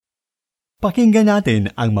Pakinggan natin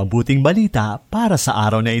ang mabuting balita para sa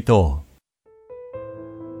araw na ito.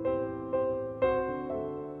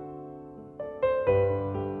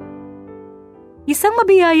 Isang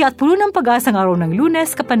mabiyaya at puno ng pag-asang araw ng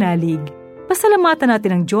Lunes, kapanalig. Pasalamatan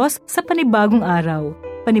natin ang Diyos sa panibagong araw,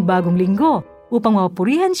 panibagong linggo, upang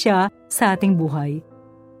mapurihan siya sa ating buhay.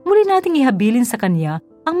 Muli nating ihabilin sa Kanya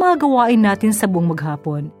ang mga gawain natin sa buong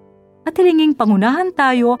maghapon. At hilinging pangunahan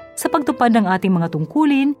tayo sa pagtupad ng ating mga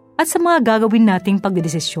tungkulin at sa mga gagawin nating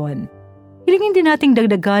pagdedesisyon. Hilingin din nating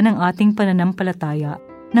dagdagan ang ating pananampalataya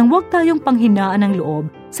nang huwag tayong panghinaan ng loob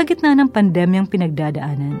sa gitna ng pandemyang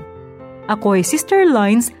pinagdadaanan. Ako ay Sister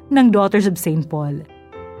Lines ng Daughters of St. Paul.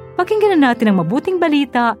 Pakinggan natin ang mabuting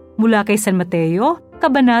balita mula kay San Mateo,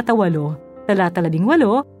 Kabanata 8, talata 18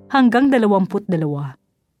 hanggang 22.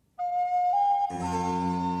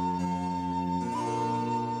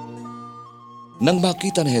 Nang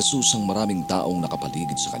makita ni Jesus ang maraming taong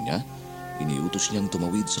nakapaligid sa kanya, iniutos niyang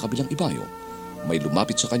tumawid sa kabilang ibayo. May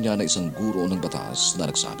lumapit sa kanya na isang guro ng batas na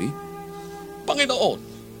nagsabi, "Panginoon,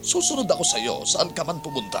 susunod ako sa iyo saan ka man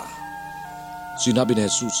pumunta." Sinabi ni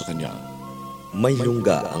Jesus sa kanya, "May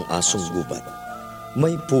lungga ang asong gubat,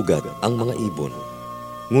 may pugad ang mga ibon,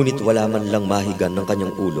 ngunit wala man lang mahigan ng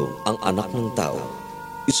kanyang ulo ang anak ng tao."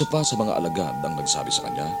 Isa pa sa mga alagad ang nagsabi sa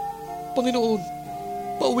kanya, "Panginoon,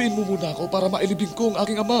 pauwiin mo muna ako para mailibing ko ang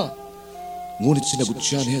aking ama." Ngunit sinagot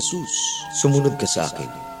siya ni Jesus, "Sumunod ka sa akin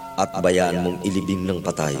at bayaan mong ilibing ng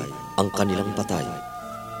patay ang kanilang patay."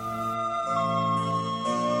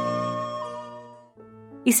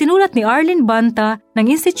 Isinulat ni Arlene Banta ng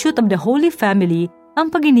Institute of the Holy Family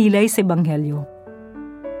ang paginilay sa Ebanghelyo.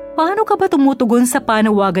 Paano ka ba tumutugon sa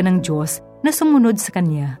panawagan ng Diyos na sumunod sa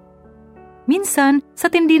Kanya? Minsan,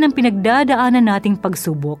 sa tindi ng pinagdadaanan nating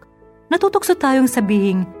pagsubok, natutokso tayong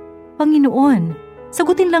sabihing, "Panginoon,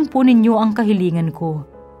 sagutin lang po ninyo ang kahilingan ko.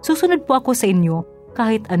 Susunod po ako sa inyo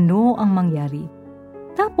kahit ano ang mangyari."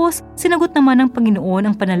 Tapos, sinagot naman ng Panginoon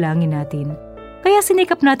ang panalangin natin. Kaya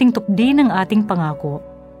sinikap nating tupdin ang ating pangako.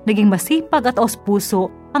 Naging masipag at auspuso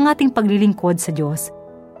ang ating paglilingkod sa Diyos.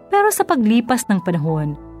 Pero sa paglipas ng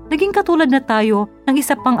panahon, naging katulad na tayo ng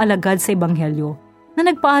isa pang alagad sa Ebanghelyo na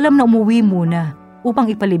nagpaalam na umuwi muna upang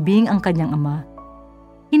ipalibing ang kanyang ama.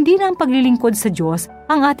 Hindi na ang paglilingkod sa Diyos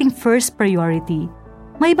ang ating first priority.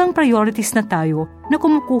 May ibang priorities na tayo na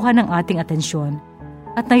kumukuha ng ating atensyon.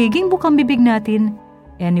 At nagiging bukang bibig natin,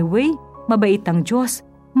 "Anyway, mabait ang Diyos,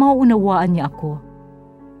 mauunawaan niya ako."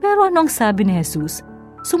 Pero ano ang sabi ni Jesus?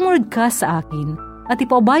 "Sumunod ka sa akin at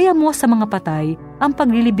ipaubaya mo sa mga patay ang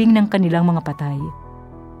paglilibing ng kanilang mga patay."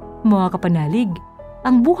 Mga kapanalig,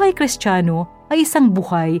 ang buhay Kristiyano ay isang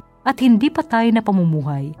buhay at hindi patay na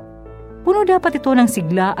pamumuhay. Puno dapat ito ng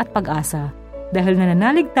sigla at pag-asa dahil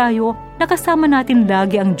nananalig tayo na kasama natin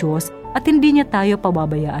lagi ang Diyos at hindi niya tayo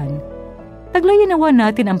pababayaan. Taglayin nawa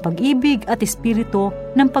natin ang pag-ibig at espiritu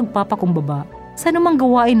ng pagpapakumbaba sa anumang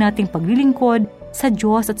gawain nating paglilingkod sa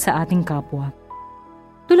Diyos at sa ating kapwa.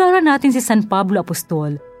 Tularan natin si San Pablo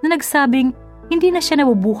Apostol na nagsabing hindi na siya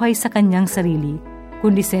nabubuhay sa kanyang sarili,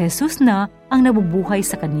 kundi si Jesus na ang nabubuhay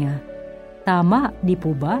sa kanya. Tama, di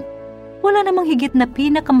po ba? Wala namang higit na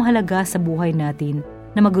pinakamahalaga sa buhay natin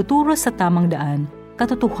na magtuturo sa tamang daan,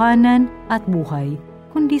 katotohanan at buhay,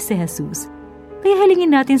 kundi si Jesus. Kaya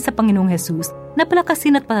halingin natin sa Panginoong Jesus na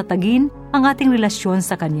palakasin at patatagin ang ating relasyon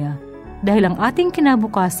sa Kanya. Dahil ang ating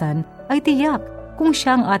kinabukasan ay tiyak kung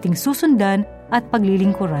siya ang ating susundan at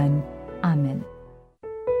paglilingkuran. Amen.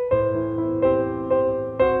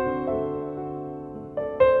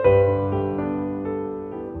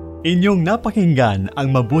 Inyong napakinggan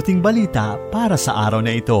ang mabuting balita para sa araw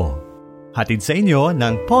na ito. Hatid sa inyo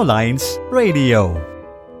ng Paulines Radio.